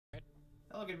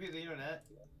Hello, computer, the internet.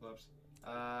 Whoops.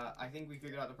 I think we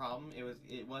figured out the problem.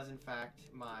 It was in fact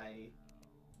my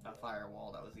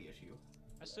firewall that was the issue.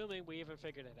 Assuming we even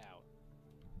figured it out.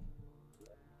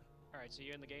 Alright, so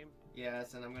you're in the game?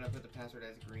 Yes, and I'm gonna put the password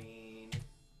as green.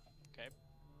 Okay.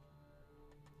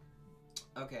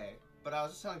 Okay, but I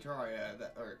was just telling Terraria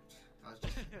that,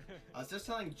 I was just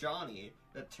telling Johnny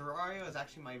that Terraria is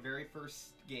actually my very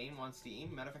first game on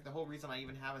Steam. Matter of fact, the whole reason I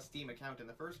even have a Steam account in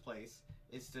the first place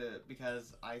is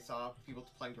because I saw people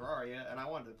playing Terraria and I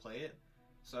wanted to play it.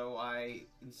 So I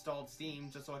installed Steam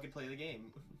just so I could play the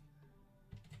game.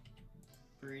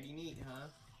 Pretty neat, huh?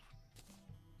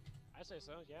 I say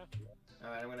so, yeah.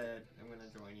 Alright, I'm gonna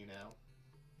join you now.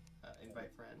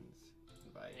 Invite friends.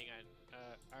 Invite. Hang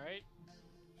on. Alright.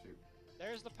 Shoot.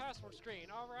 There's the password screen,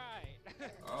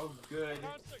 alright! Oh, good.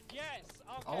 Yes!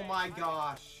 Okay. Oh my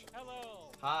gosh!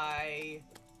 Hello! Hi!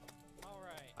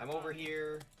 Alright. I'm over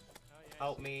here. Oh, yes.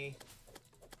 Help me.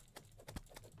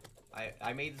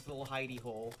 I made this little hidey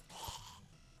hole.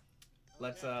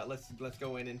 Okay. Let's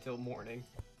go in until morning.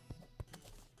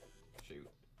 Shoot.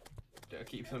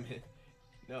 Keep them in.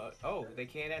 No. Oh, they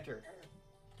can't enter.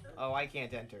 Oh, I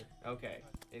can't enter. Okay.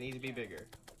 It needs to be bigger.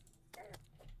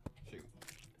 Shoot.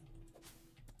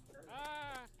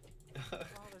 Ah! Oh,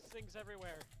 there's things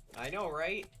everywhere. I know,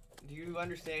 right? Do you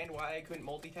understand why I couldn't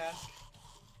multitask?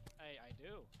 I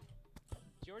do.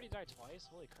 Did you already die twice?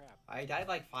 Holy crap. I died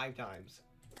like 5 times.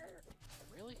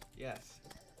 Really? Yes.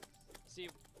 See,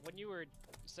 when you were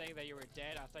saying that you were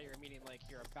dead, I thought you were meaning like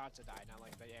you're about to die, not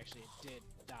like that you actually did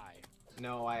die.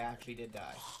 No, I actually did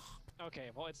die. Okay,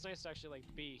 well it's nice to actually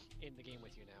like be in the game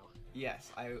with you now.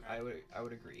 Yes, I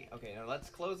would agree. Okay, now let's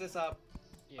close this up.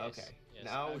 Yes, Okay. yes,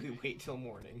 Now okay. we wait till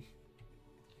morning.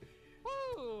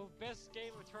 Woo! Best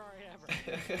game of Terraria ever.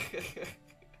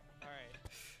 Alright.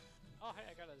 Oh hey,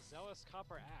 I got a zealous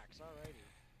copper axe, alrighty.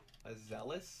 A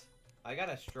zealous? I got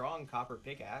a strong copper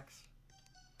pickaxe.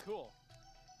 Cool.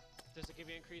 Does it give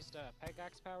you increased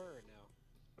pickaxe power or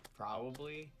no?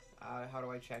 Probably. How do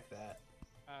I check that?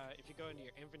 If you go into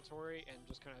your inventory and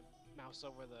just kind of mouse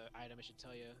over the item, it should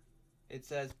tell you. It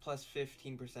says plus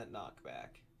 15%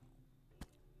 knockback.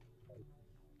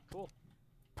 Cool.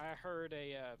 I heard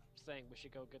a thing. We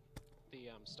should go get the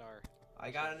star. I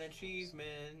got an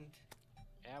achievement.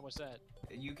 Yeah, what's that?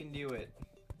 You can do it.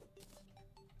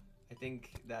 I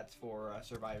think that's for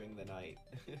surviving the night.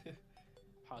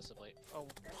 Possibly. Oh,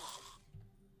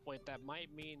 wait, that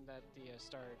might mean that the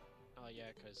star. Oh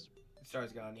yeah, because.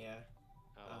 Star's gone, yeah.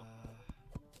 Oh.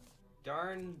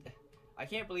 Darn. I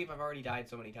can't believe I've already died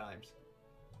so many times.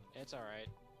 It's alright.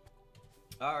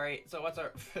 Alright, so what's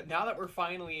our... Now that we're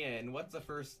finally in, what's the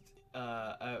first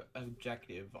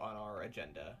objective on our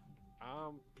agenda?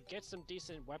 Get some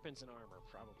decent weapons and armor,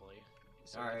 probably.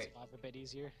 So All it right. makes life a bit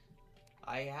easier.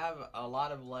 I have a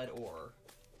lot of lead ore.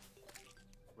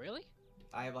 Really?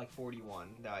 I have like 41.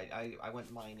 I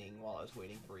went mining while I was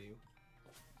waiting for you.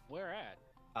 Where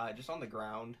at? Just on the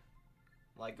ground.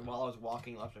 Like, while I was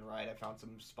walking left and right, I found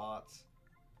some spots.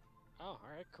 Oh,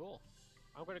 alright, cool.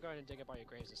 I'm gonna go ahead and dig up all your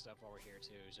graves and stuff while we're here,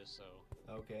 too, just so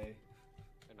Okay.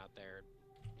 they're not there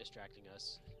distracting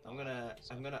us. I'm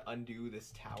gonna undo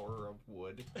this tower of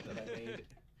wood that I made.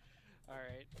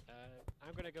 Alright,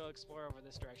 I'm gonna go explore over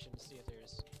this direction to see if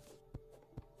there's...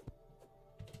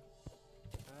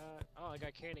 oh, I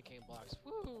got candy cane blocks.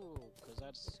 Woo! Because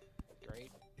that's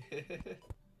great.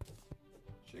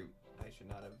 Shoot, I should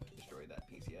not have destroyed that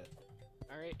piece yet.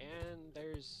 Alright, and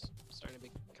there's starting to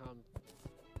become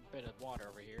a bit of water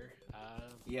over here.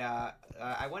 Yeah,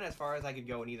 I went as far as I could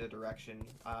go in either direction.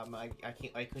 I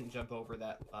couldn't jump over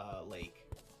that lake.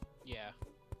 Yeah.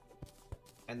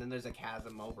 And then there's a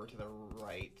chasm over to the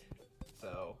right.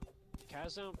 So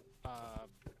Chasm,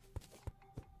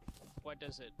 what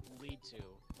does it lead to?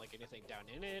 Like anything down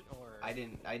in it, or? I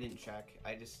didn't check.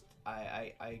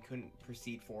 I couldn't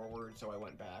proceed forward, so I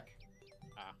went back.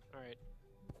 Ah, alright.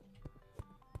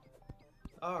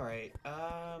 Alright,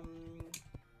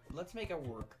 let's make a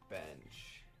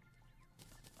workbench.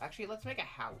 Actually, let's make a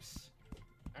house.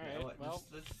 Alright, You know what? well,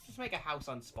 Let's just make a house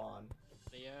on spawn.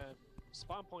 the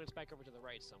spawn point's back over to the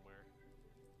right somewhere.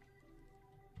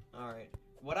 Alright.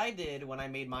 What I did when I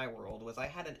made my world was I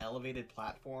had an elevated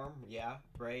platform, yeah,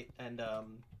 right? And,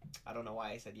 I don't know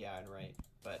why I said yeah and right,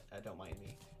 but don't mind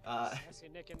me. Sassy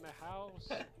Nick in the house.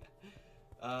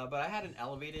 But I had an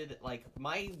elevated, like,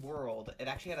 my world, it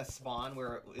actually had a spawn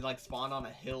where it, like, spawned on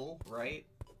a hill, right?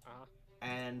 Uh-huh.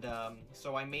 And,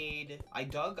 so I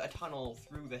dug a tunnel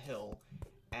through the hill,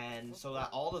 and so that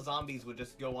all the zombies would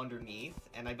just go underneath,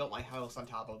 and I built my house on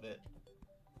top of it.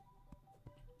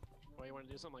 Well, you want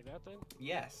to do something like that then?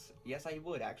 Yes. Yes, I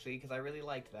would, actually, because I really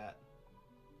liked that.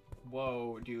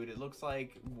 Whoa, dude, it looks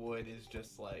like wood is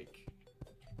just like...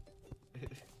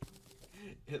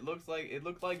 it looked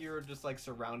like you were just like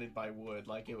surrounded by wood,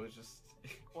 like it was just...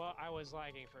 Well, I was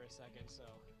lagging for a second, so...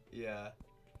 Yeah.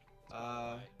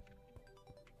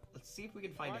 Let's see if we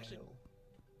can find a hill.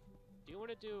 Do you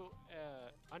want to do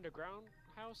underground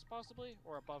house, possibly?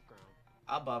 Or above ground?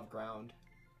 Above ground.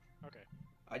 Okay.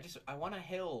 I want a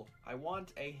hill. I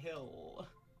want a hill.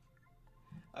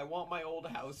 I want my old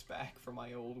house back from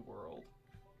my old world.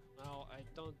 Well, I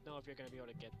don't know if you're going to be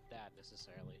able to get that,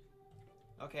 necessarily.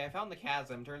 Okay, I found the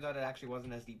chasm. Turns out it actually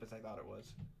wasn't as deep as I thought it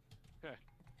was.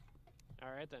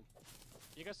 Alright, then.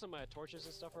 You got some torches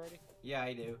and stuff already? Yeah,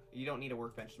 I do. You don't need a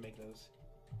workbench to make those.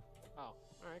 Oh,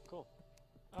 alright, cool.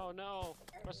 Oh no,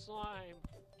 a slime!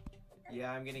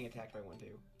 Yeah, I'm getting attacked by one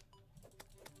too.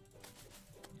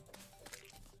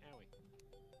 Owie.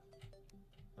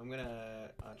 I'm gonna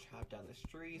chop down this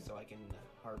tree so I can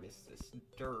harvest this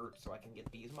dirt so I can get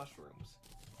these mushrooms.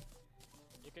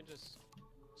 You can just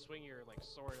swing your like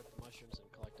sword at the mushrooms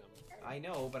and collect them. I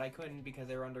know, but I couldn't because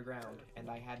they were underground, and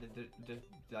I had to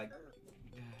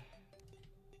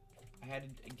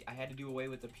I had to do away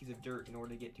with a piece of dirt in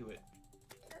order to get to it.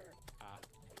 Ah.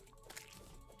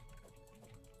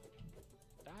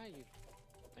 Die, you.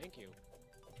 Thank you.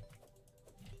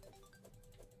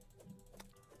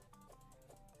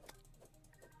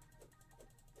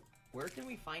 Where can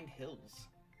we find hills?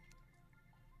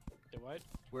 Do what?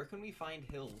 Where can we find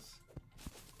hills?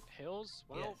 Hills?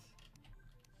 Well, yes.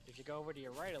 If you go over to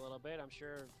your right a little bit, I'm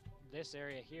sure this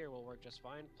area here will work just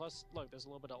fine. Plus, look, there's a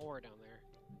little bit of ore down there.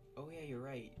 Oh yeah, you're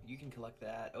right. You can collect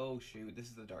that. Oh shoot, this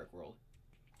is the dark world.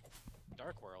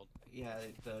 Dark world? Yeah,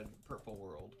 the purple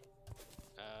world.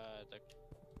 The...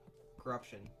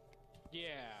 Corruption.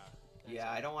 Yeah.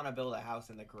 Yeah, I don't want to build a house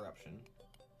in the corruption.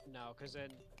 No, because then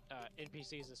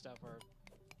NPCs and stuff are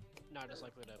not as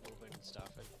likely to move in and stuff.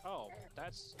 And, oh,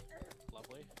 that's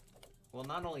lovely. Well,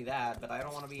 not only that, but I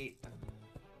don't want to be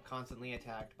constantly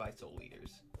attacked by soul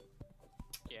eaters.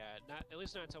 Yeah, not at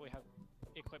least not until we have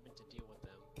equipment to deal with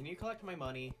them. Can you collect my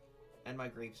money and my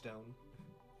gravestone?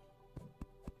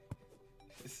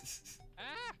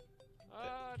 Ah!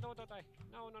 No, don't die.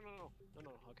 No.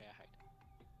 Okay, I hide.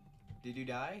 Did you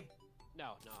die?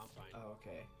 No, I'm fine. Oh,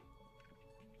 okay.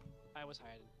 I was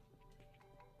hiding.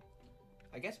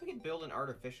 I guess we could build an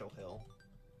artificial hill.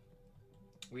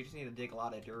 We just need to dig a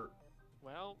lot of dirt.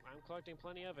 Well, I'm collecting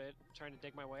plenty of it, trying to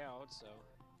dig my way out, so...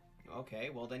 Okay,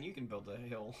 well then you can build a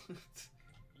hill.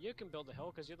 You can build the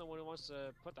hill, because you're the one who wants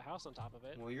to put the house on top of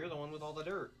it. Well, you're the one with all the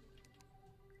dirt.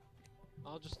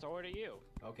 I'll just throw it at you.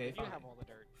 Okay, fine. You have all the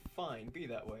dirt. Fine, be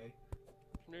that way.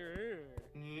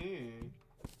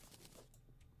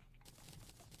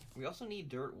 We also need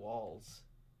dirt walls.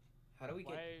 How do we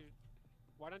get...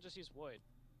 Why not just use wood?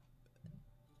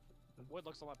 Wood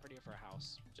looks a lot prettier for a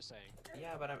house. Just saying.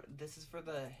 Yeah, but this is for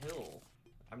the hill.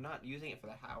 I'm not using it for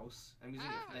the house. I'm using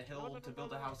it for the hill to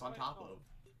build a house on top of.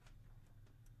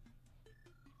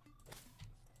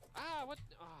 Ah, what?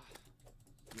 Ah.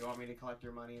 You want me to collect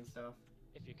your money and stuff?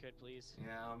 If you could, please.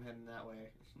 Yeah, I'm heading that way.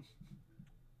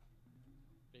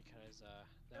 Because,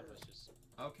 that was just...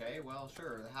 Okay, well,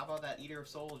 sure. How about that Eater of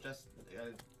Souls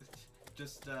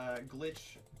just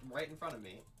glitch right in front of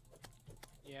me?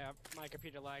 Yeah, my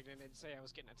computer lagged and it'd say I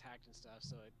was getting attacked and stuff,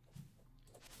 so it...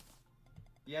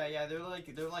 Yeah,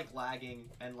 they're like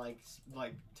lagging and like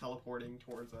teleporting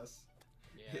towards us.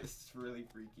 Yeah. It's really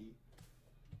freaky.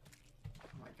 Oh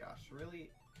my gosh, really?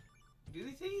 Do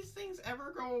these things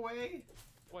ever go away?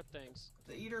 What things?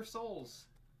 The Eater of Souls.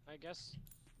 I guess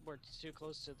we're too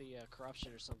close to the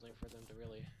corruption or something for them to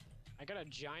really... I got a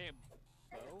giant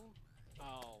bow?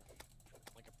 Oh,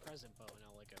 like a present bow,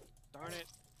 no, like a... Darn it.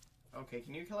 Okay,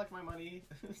 can you collect my money?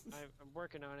 I'm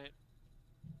working on it.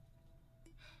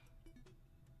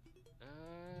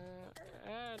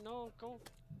 No, go.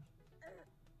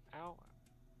 Ow.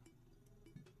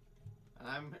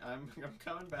 I'm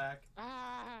coming back.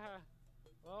 Ah!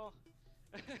 Well,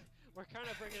 we're kind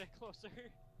of bringing it closer.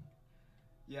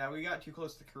 Yeah, we got too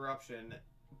close to corruption,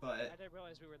 but... I didn't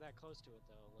realize we were that close to it,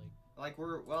 though, Like,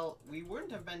 we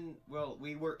wouldn't have been... Well,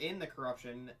 we were in the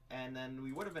corruption, and then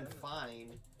we would have been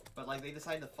fine, but, like, they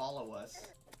decided to follow us.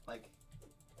 Like,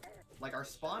 our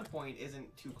spawn point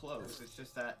isn't too close, it's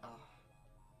just that,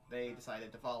 they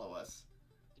decided to follow us.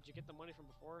 Did you get the money from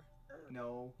before?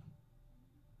 No.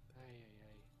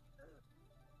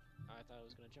 I thought I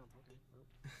was gonna jump, okay.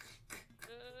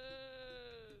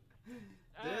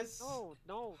 This...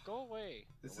 No, go away.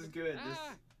 This is good.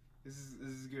 This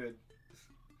is good.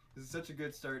 This is such a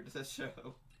good start to this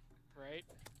show. Right?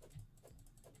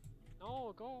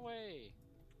 No, go away.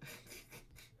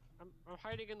 I'm hiding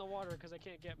hiding in the water because they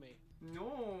can't get me.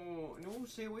 No, no,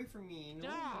 stay away from me. No.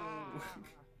 Ah!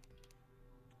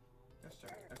 Just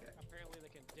start. Okay. Apparently they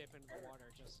can dip into the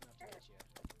water just enough to get you.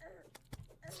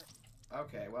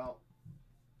 Okay, well.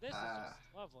 This is just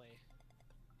lovely.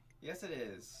 Yes, it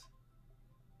is.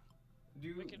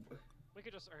 We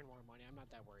could just earn more money. I'm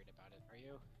not that worried about it. Are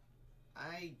you?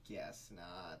 I guess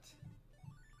not.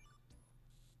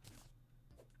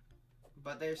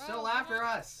 But they're still after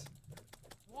us.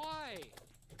 Why?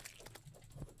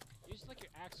 Use like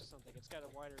your axe or something. It's got a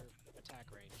wider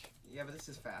attack range. Yeah, but this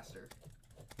is faster.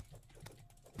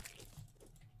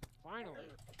 Finally.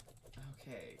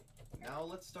 Okay. Now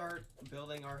let's start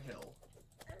building our hill.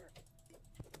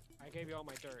 I gave you all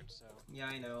my dirt, so. Yeah,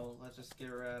 I know. Let's just get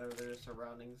rid of their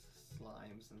surrounding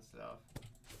slimes and stuff.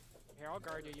 Here, I'll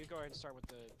guard you. You go ahead and start with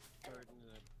the dirt and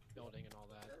the building and all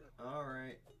that.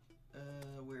 Alright.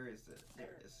 Where is it?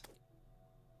 There it is.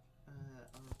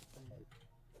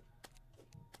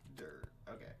 Dirt.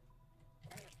 Okay.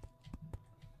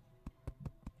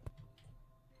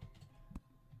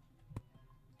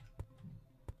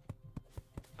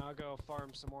 I'll go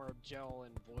farm some more gel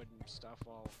and wood and stuff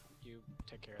while you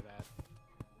take care of that.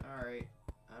 Alright.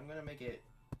 I'm gonna make it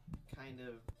kind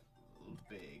of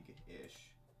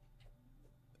big-ish.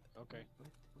 Okay.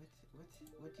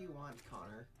 What do you want,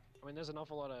 Connor? I mean, there's an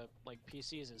awful lot of, like,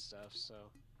 PCs and stuff,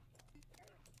 so...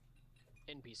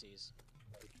 NPCs.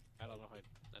 I don't know if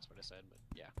that's what I said, but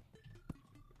yeah.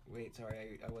 Wait,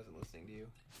 sorry, I wasn't listening to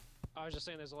you. I was just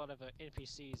saying there's a lot of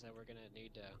NPCs that we're gonna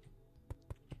need to...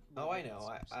 Oh, I know.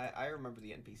 I remember the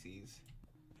NPCs.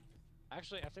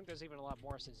 Actually, I think there's even a lot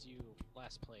more since you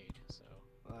last played, so...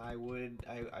 I wouldn't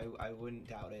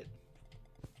doubt it.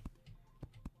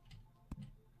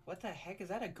 What the heck? Is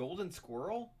that a golden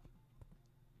squirrel?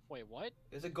 Wait, what?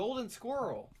 There's a golden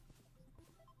squirrel!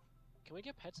 Can we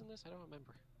get pets in this? I don't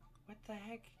remember. What the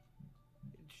heck?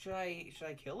 Should I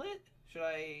kill it? Should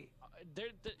I...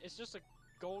 it's just a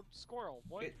gold squirrel.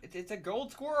 What? It's a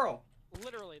gold squirrel!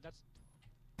 Literally, that's...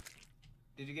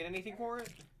 Did you get anything for it?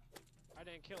 I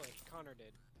didn't kill it. Connor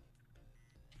did.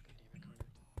 God damn it,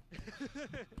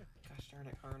 Connor. Gosh darn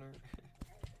it, Connor.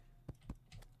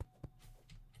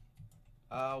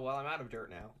 Well, I'm out of dirt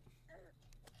now.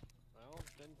 Well,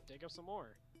 then dig up some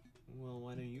more. Well,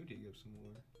 why don't you dig up some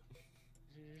more?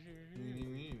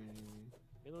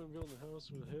 I'm building a house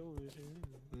with hell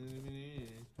in it.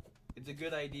 It's a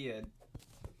good idea.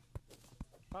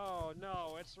 Oh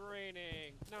no, it's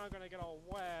raining. Now I'm gonna get all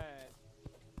wet.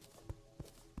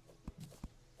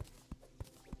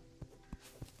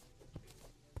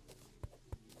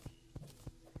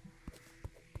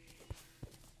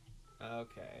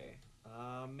 Okay.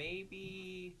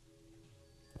 Maybe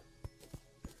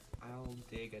I'll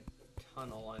dig a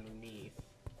tunnel underneath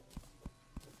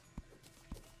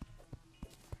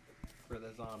for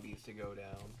the zombies to go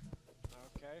down.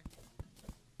 Okay.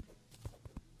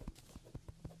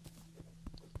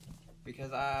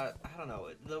 Because I don't know,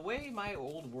 the way my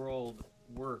old world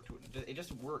worked, it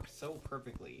just worked so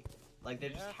perfectly. Like there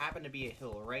just happened to be a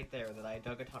hill right there that I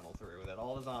dug a tunnel through that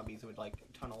all the zombies would like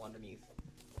tunnel underneath.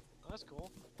 Oh, that's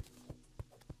cool.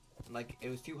 Like it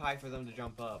was too high for them to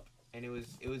jump up, and it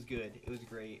was good. It was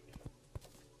great.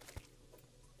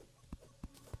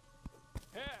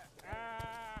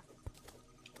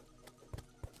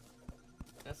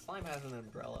 That slime has an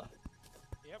umbrella.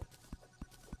 Yep.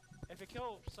 If you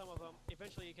kill some of them,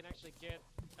 eventually you can actually get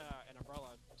an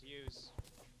umbrella to use.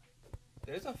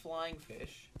 There's a flying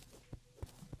fish.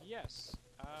 Yes.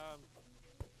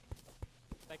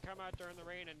 They come out during the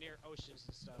rain and near oceans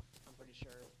and stuff, I'm pretty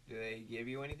sure. Do they give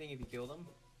you anything if you kill them?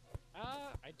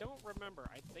 I don't remember.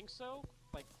 I think so.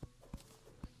 Like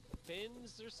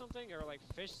fins or something, or like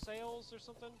fish sails or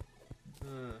something.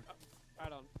 I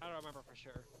don't remember for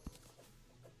sure.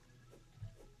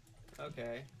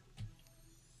 Okay.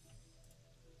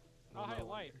 Oh, hey,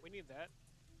 light. We need that.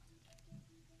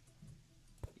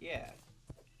 Yeah.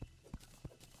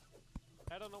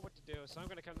 I don't know what to do, so I'm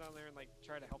gonna come down there and like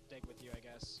try to help dig with you, I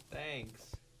guess.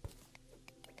 Thanks.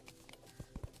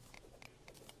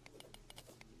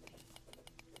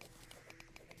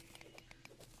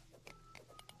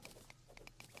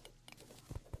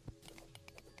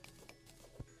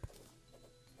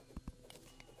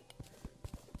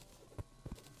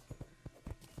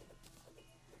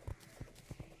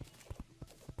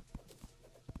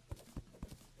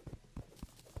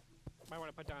 Might want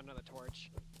to put down another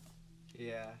torch.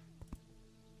 Yeah.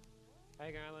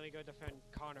 Hang on, let me go defend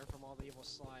Connor from all the evil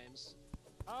slimes.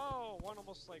 Oh, one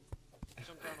almost like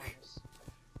jumped down on us.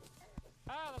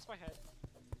 Ah, that's my head.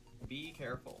 Be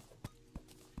careful.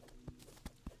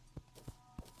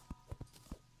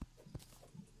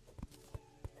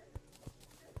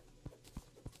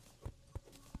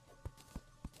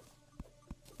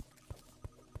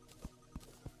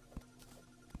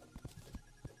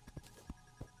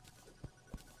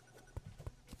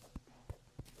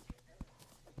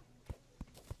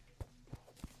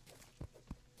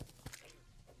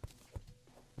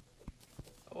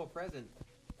 Oh, present.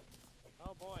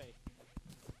 Oh boy.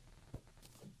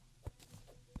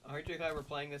 Aren't you glad we're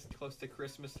playing this close to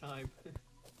Christmas time?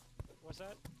 What's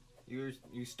that? You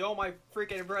stole my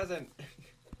freaking present.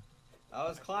 I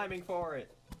was climbing for it.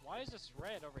 Why is this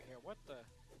red over here? What the?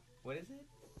 What is it?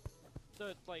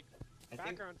 The like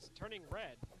background's turning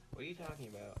red. What are you talking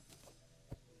about?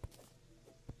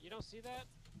 You don't see that?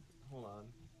 Hold on.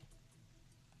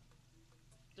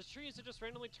 The trees are just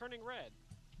randomly turning red.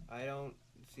 I don't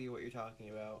see what you're talking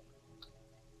about.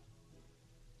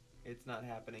 It's not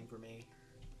happening for me.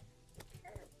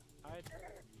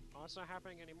 Oh, it's not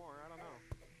happening anymore. I don't know.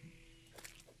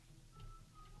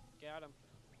 Got him.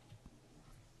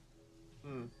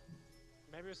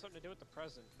 Maybe it was something to do with the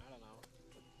present. I don't know.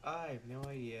 I have no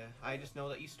idea. I just know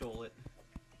that you stole it.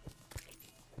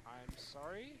 I'm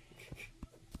sorry?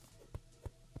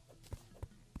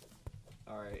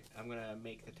 Alright, I'm gonna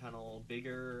make the tunnel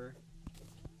bigger,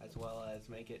 as well as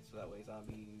make it so that way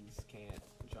zombies can't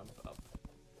jump up.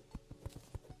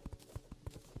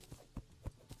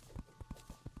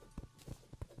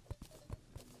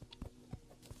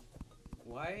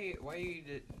 Why are you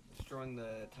destroying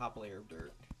the top layer of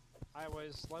dirt? I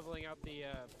was leveling out the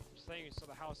thing so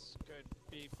the house could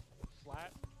be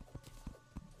flat.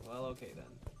 Well, okay then.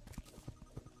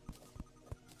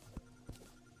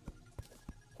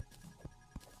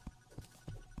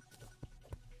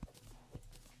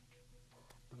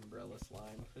 Umbrella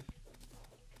slime.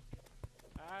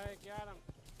 I got him.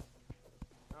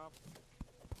 Oh.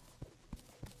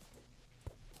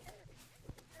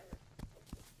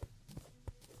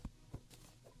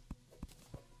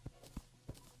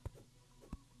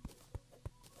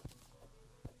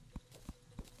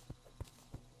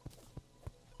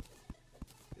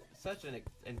 Such an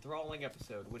enthralling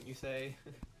episode, wouldn't you say?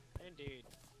 Indeed.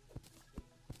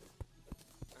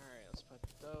 Alright, let's put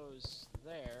those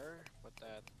there. Put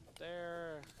that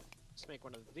there. Let's make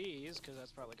one of these, because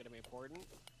that's probably going to be important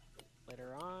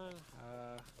later on.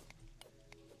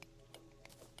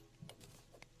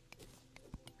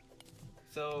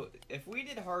 So, if we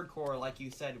did hardcore like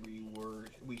you said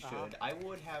we should, I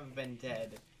would have been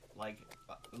dead, like,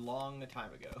 a long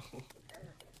time ago.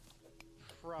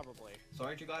 Probably. So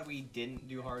aren't you glad we didn't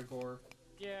do hardcore?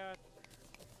 Yeah.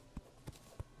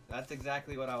 That's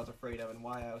exactly what I was afraid of and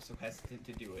why I was so hesitant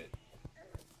to do it.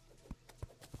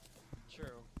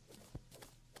 True.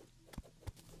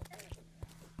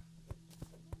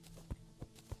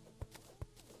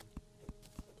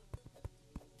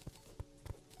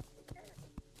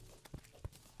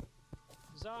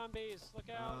 Zombies, look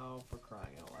out! Oh, for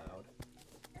crying out loud.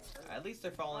 At least they're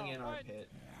falling in our pit.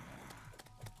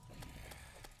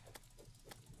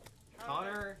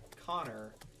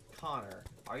 Connor,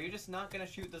 are you just not gonna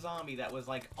shoot the zombie that was,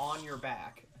 like, on your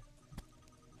back?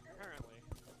 Apparently.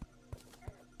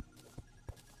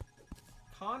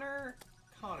 Connor?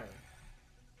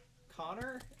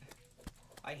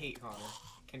 I hate Connor.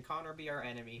 Can Connor be our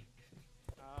enemy?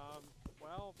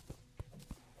 Well,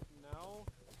 no.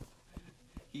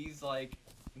 He's, like,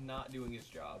 not doing his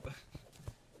job.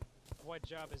 What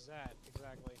job is that,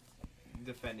 exactly?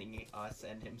 Defending us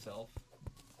and himself.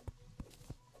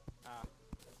 Ah.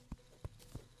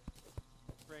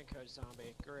 Raincoat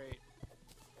zombie, great.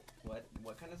 What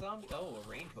kind of zombie? Oh, a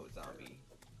raincoat zombie.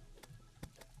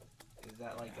 Is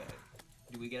that like a...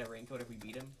 Do we get a raincoat if we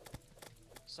beat him?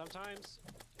 Sometimes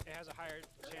it has a higher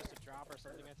chance to drop or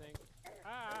something, I think.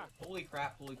 Ah! Holy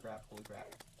crap.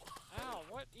 Ow,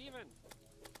 what even?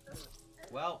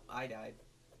 Well, I died.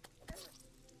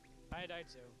 I died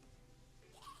too.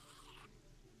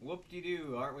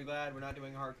 Whoop-de-doo, aren't we glad we're not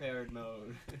doing hardcore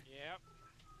mode? Yep.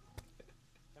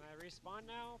 Can I respawn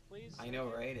now, please? I know,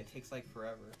 right? It takes like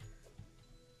forever.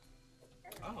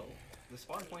 Oh, the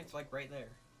spawn point's like right there.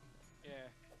 Yeah.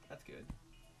 That's good.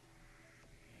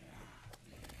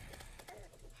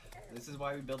 This is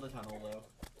why we build a tunnel, though.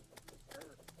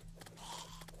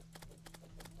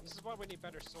 This is why we need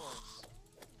better swords.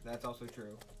 That's also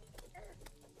true.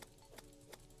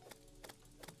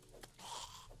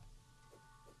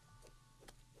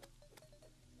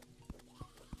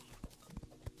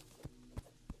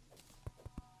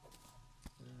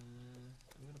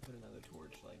 I'm gonna put another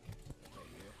torch, like, right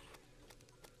here.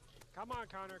 Come on,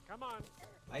 Connor, come on.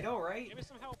 I know, right? Give me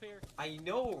some help here. I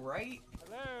know, right?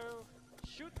 Hello?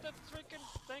 Shoot the freaking...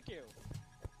 Thank you.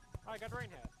 Oh, I got rain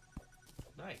hat.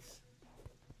 Nice.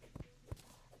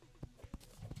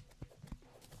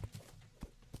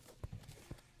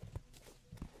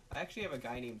 I actually have a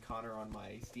guy named Connor on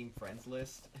my Steam friends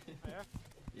list. Oh, yeah?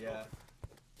 Yeah.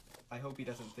 I hope he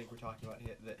doesn't think we're talking about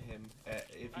him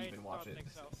if he even watches I don't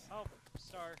think so. Oh,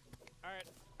 star. Alright.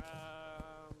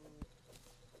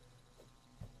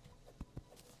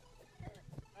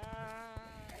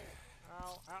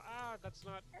 Ow, ow, ow, that's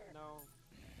not, no.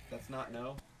 That's not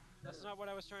no? That's not what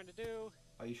I was trying to do.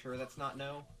 Are you sure that's not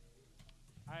no?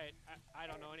 I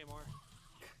don't know anymore.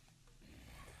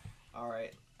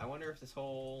 Alright, I wonder if this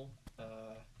whole,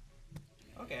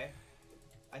 okay.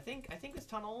 I think this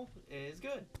tunnel is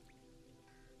good.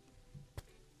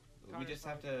 We just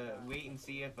have to wait and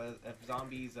see if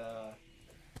zombies,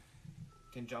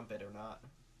 can jump it or not.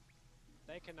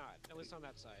 They cannot, at least on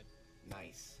that side.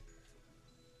 Nice.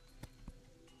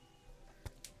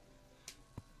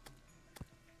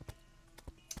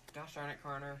 Gosh darn it,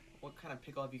 Connor. What kind of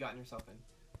pickle have you gotten yourself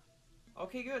in?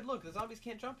 Okay, good. Look, the zombies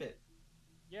can't jump it.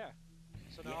 Yeah.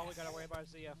 So now all we gotta worry about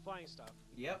is the flying stuff.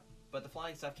 Yep, but the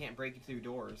flying stuff can't break through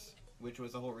doors, which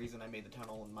was the whole reason I made the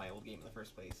tunnel in my old game in the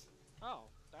first place. Oh,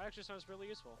 that actually sounds really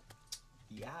useful.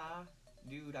 Yeah,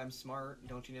 dude, I'm smart.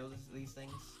 Don't you know these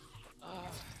things?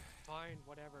 Fine,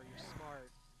 whatever. You're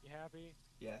smart. You happy?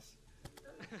 Yes.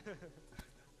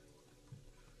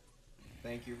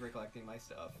 Thank you for collecting my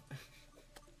stuff.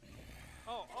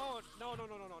 Oh, no, no,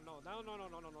 no, no, no, no, no, no, no,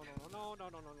 no, no, no, no, no, no,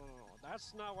 no, no, no.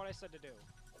 That's not what I said to do.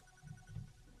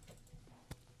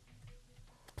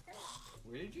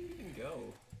 Where did you even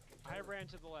go? I ran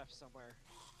to the left somewhere.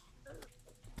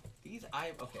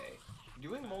 Okay.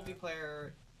 Doing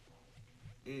multiplayer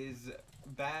is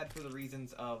bad for the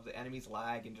reasons of the enemies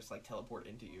lag and just like teleport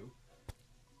into you.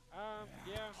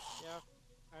 Yeah,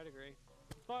 I'd agree.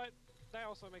 But that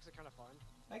also makes it kind of fun.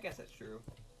 I guess that's true.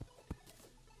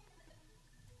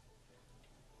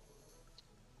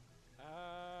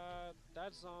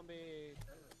 That zombie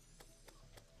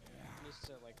needs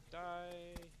to like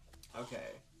die.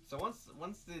 Okay, so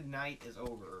once the night is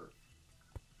over,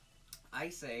 I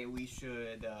say we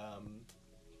should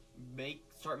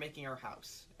start making our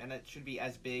house, and it should be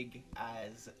as big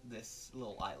as this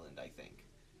little island, I think.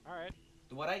 All right.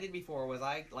 What I did before was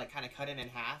I like kind of cut it in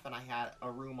half, and I had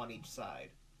a room on each side.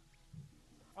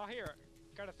 Oh, here,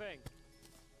 got a thing.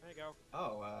 There you go.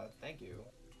 Oh, thank you.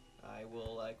 I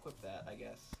will equip that, I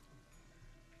guess.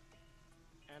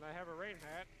 And I have a rain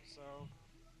hat, so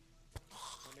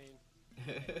I mean,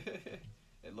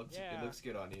 it looks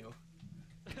good on you.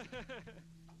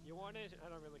 you want it? I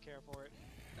don't really care for it.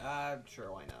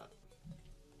 Sure, why not?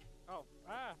 Oh,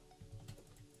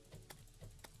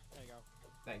 there you go.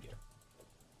 Thank you.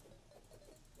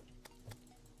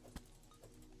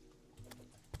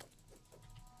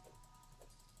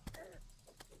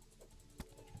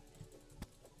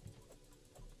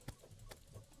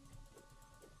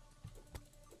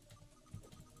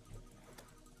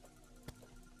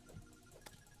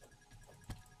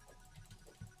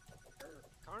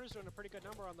 Connor's doing a pretty good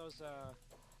number on those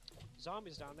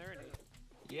zombies down there, isn't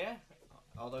he? Yeah,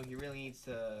 although he really needs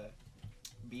to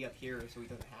be up here so he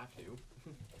doesn't have to.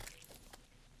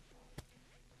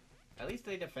 At least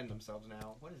they defend themselves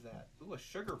now. What is that? Ooh, a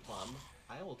sugar plum.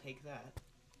 I will take that.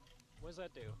 What does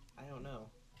that do? I don't know,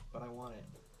 but I want it.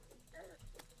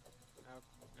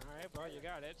 Alright, well, you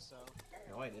got it, so...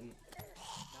 No, I didn't.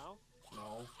 No?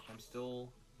 No, I'm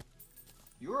still...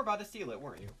 You were about to steal it,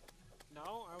 weren't you?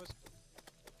 No, I was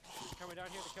coming down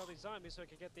here to kill these zombies so I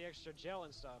could get the extra gel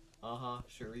and stuff. Uh-huh,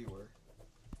 sure you were.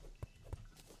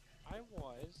 I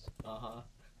was. Uh-huh.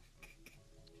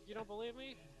 You don't believe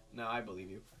me? No, I believe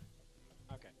you.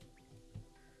 Okay.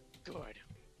 Good.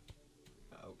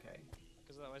 Okay.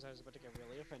 Because otherwise I was about to get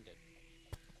really offended.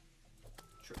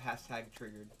 Hashtag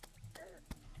triggered.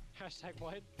 Hashtag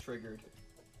what? Triggered.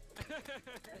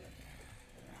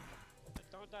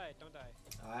 Don't die, don't die.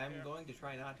 I'm going to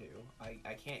try not to.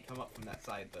 I can't come up from that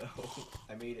side, though.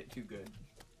 I made it too good.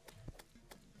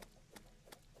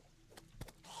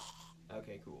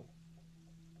 Okay, cool.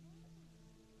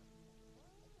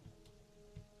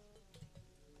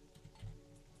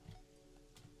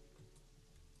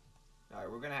 Alright,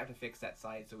 we're gonna have to fix that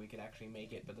side so we can actually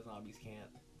make it, but the zombies can't.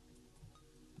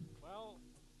 Well,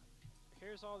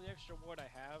 here's all the extra wood I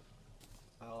have.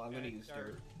 Oh, I'm gonna use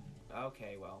dirt.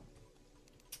 Okay, well.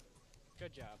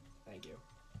 Good job. Thank you.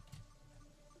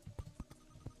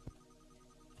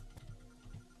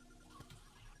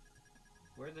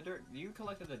 Where's the dirt? You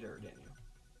collected the dirt, didn't you?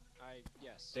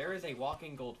 Yes. There is a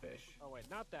walking goldfish. Oh wait,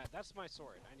 not that. That's my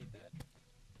sword. I need that.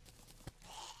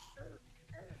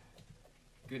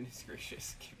 Goodness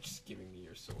gracious, just giving me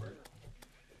your sword.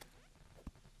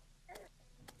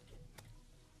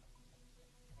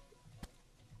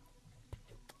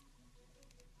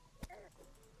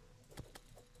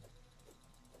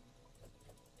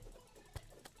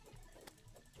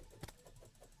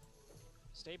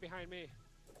 Stay behind me.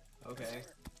 Okay.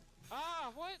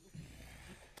 Ah, what?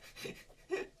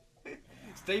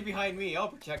 Stay behind me, I'll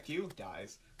protect you.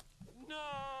 Dies. No!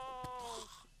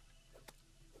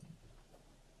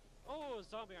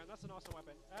 zombie arm. That's an awesome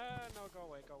weapon. No, go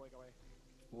away, go away, go away.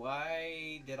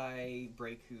 Why did I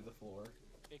break through the floor?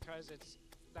 Because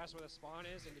that's where the spawn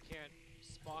is, and you can't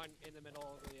spawn in the middle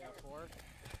of the floor.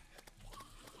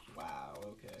 Wow,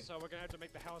 okay. So we're gonna have to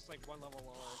make the house like one level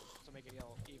lower to make it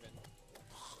even.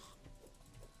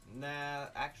 Nah,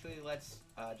 actually, let's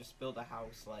just build a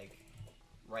house like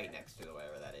right next to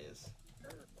whatever that is.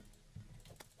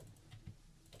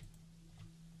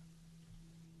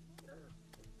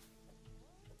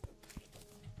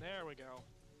 There we go.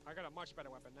 I got a much better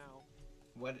weapon now.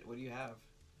 What do you have?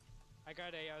 I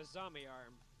got a zombie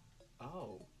arm.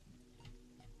 Oh.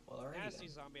 Well, alright. Nasty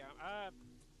zombie arm.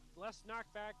 Less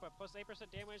knockback, but plus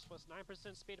 8% damage, plus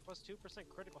 9% speed, plus 2%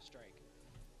 critical strike.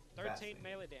 13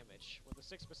 melee damage with a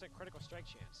 6% critical strike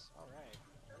chance. Alright.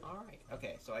 Alright.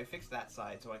 Okay, so I fixed that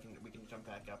side so we can jump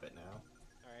back up it now.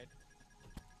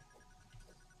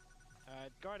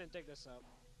 Alright. Go ahead and dig this up.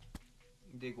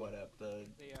 Dig what up? The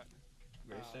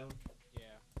gravestone?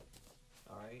 Yeah.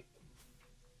 Alright.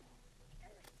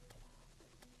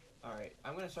 Alright,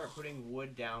 I'm gonna start putting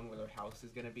wood down where the house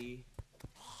is gonna be.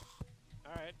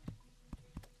 Alright.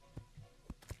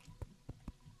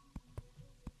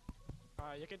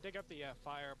 You can dig up the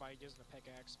fire by using the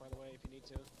pickaxe, by the way, if you need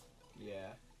to.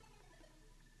 Yeah.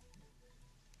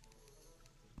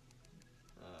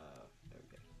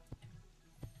 Okay.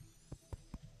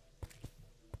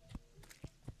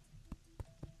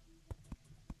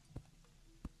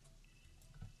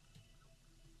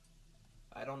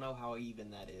 I don't know how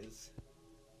even that is.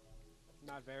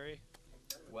 Not very.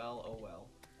 Well, oh well.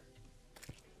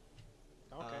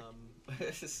 Okay.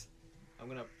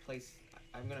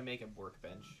 I'm gonna make a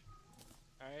workbench.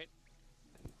 Alright.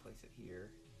 And place it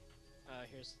here.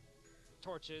 Here's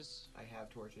torches. I have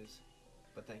torches,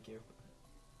 but thank you.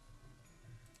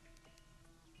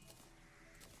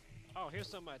 Oh, here's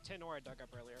some tin ore I dug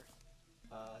up earlier.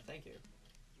 Thank you.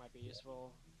 Might be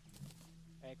useful.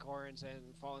 Acorns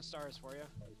and fallen stars for you.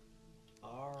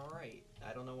 Alright.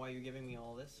 I don't know why you're giving me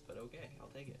all this, but okay, I'll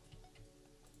take it.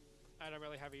 I don't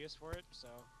really have a use for it, so...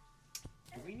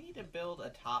 Do we need to build a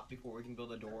top before we can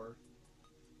build a door?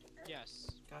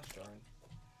 Yes. Gosh darn.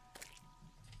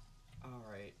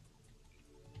 Alright.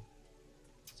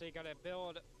 So you gotta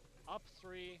build up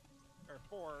 3 or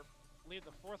 4, leave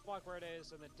the 4th block where it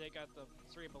is, and then dig out the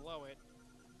 3 below it,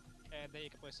 and then you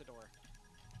can place the door.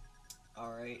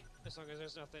 Alright. As long as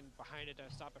there's nothing behind it to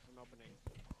stop it from opening.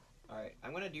 Alright,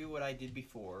 I'm gonna do what I did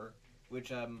before,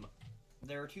 which,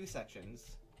 there are 2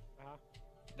 sections. Uh-huh.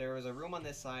 There was a room on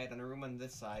this side and a room on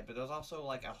this side, but there's also,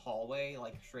 like, a hallway,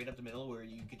 like, straight up the middle where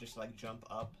you could just, like, jump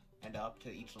up and up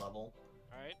to each level.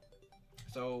 Alright.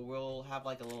 So we'll have,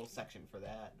 like, a little section for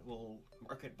that. We'll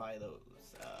mark it by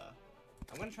those.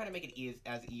 I'm gonna try to make it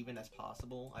as even as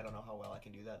possible. I don't know how well I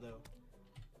can do that, though.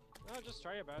 No, just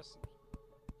try your best.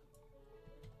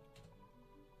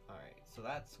 Alright, so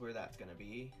that's where that's gonna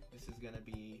be. This is gonna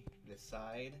be this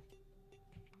side.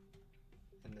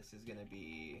 And this is gonna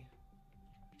be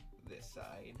this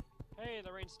side. Hey,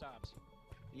 the rain stopped.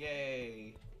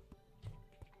 Yay!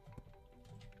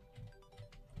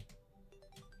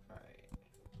 Alright.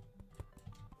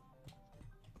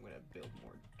 I'm gonna build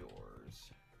more doors.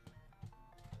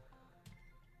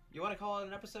 You wanna call it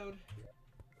an episode?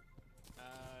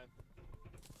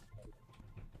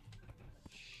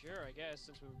 Sure, I guess,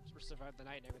 since we survived the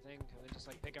night and everything, and then just,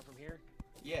 like, pick up from here?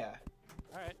 Yeah.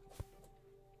 Alright.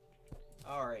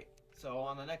 Alright, so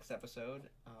on the next episode...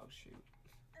 Oh, shoot.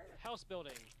 House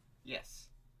building. Yes.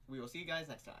 We will see you guys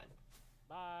next time.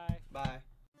 Bye. Bye.